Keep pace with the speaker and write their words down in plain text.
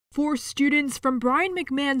4 students from Brien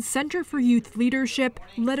McMahon's Center for Youth Leadership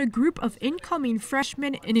led a group of incoming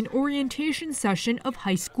freshmen in an orientation session of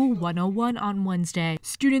High School 101 on Wednesday.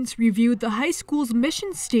 Students reviewed the high school's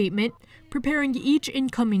mission statement, preparing each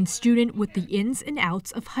incoming student with the ins and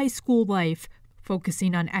outs of high school life,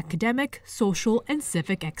 focusing on academic, social, and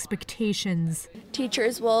civic expectations.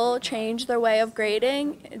 Teachers will change their way of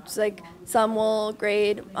grading. It's like some will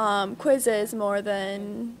grade quizzes more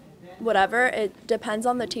than whatever. It depends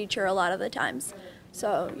on the teacher a lot of the times.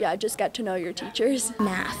 So yeah, just get to know your teachers.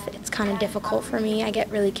 Math, it's kind of difficult for me. I get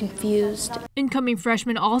really confused. Incoming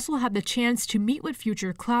freshmen also have the chance to meet with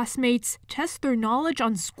future classmates, test their knowledge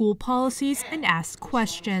on school policies, and ask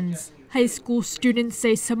questions. High school students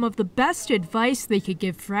say some of the best advice they could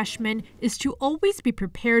give freshmen is to always be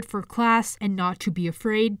prepared for class and not to be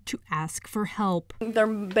afraid to ask for help. Their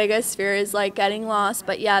biggest fear is like getting lost,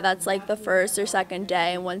 but yeah, that's like the first or second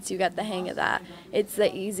day, and once you get the hang of that, it's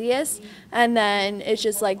the easiest. And then it's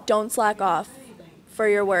just like, don't slack off for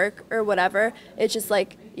your work or whatever. It's just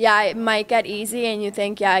like, yeah, it might get easy and you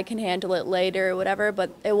think, yeah, I can handle it later or whatever,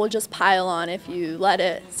 but it will just pile on if you let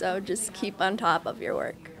it. So just keep on top of your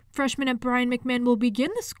work. Freshmen at Brien McMahon will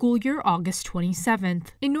begin the school year August 27th.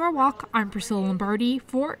 In Norwalk, I'm Priscilla Lombardi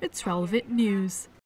for It's Relevant News.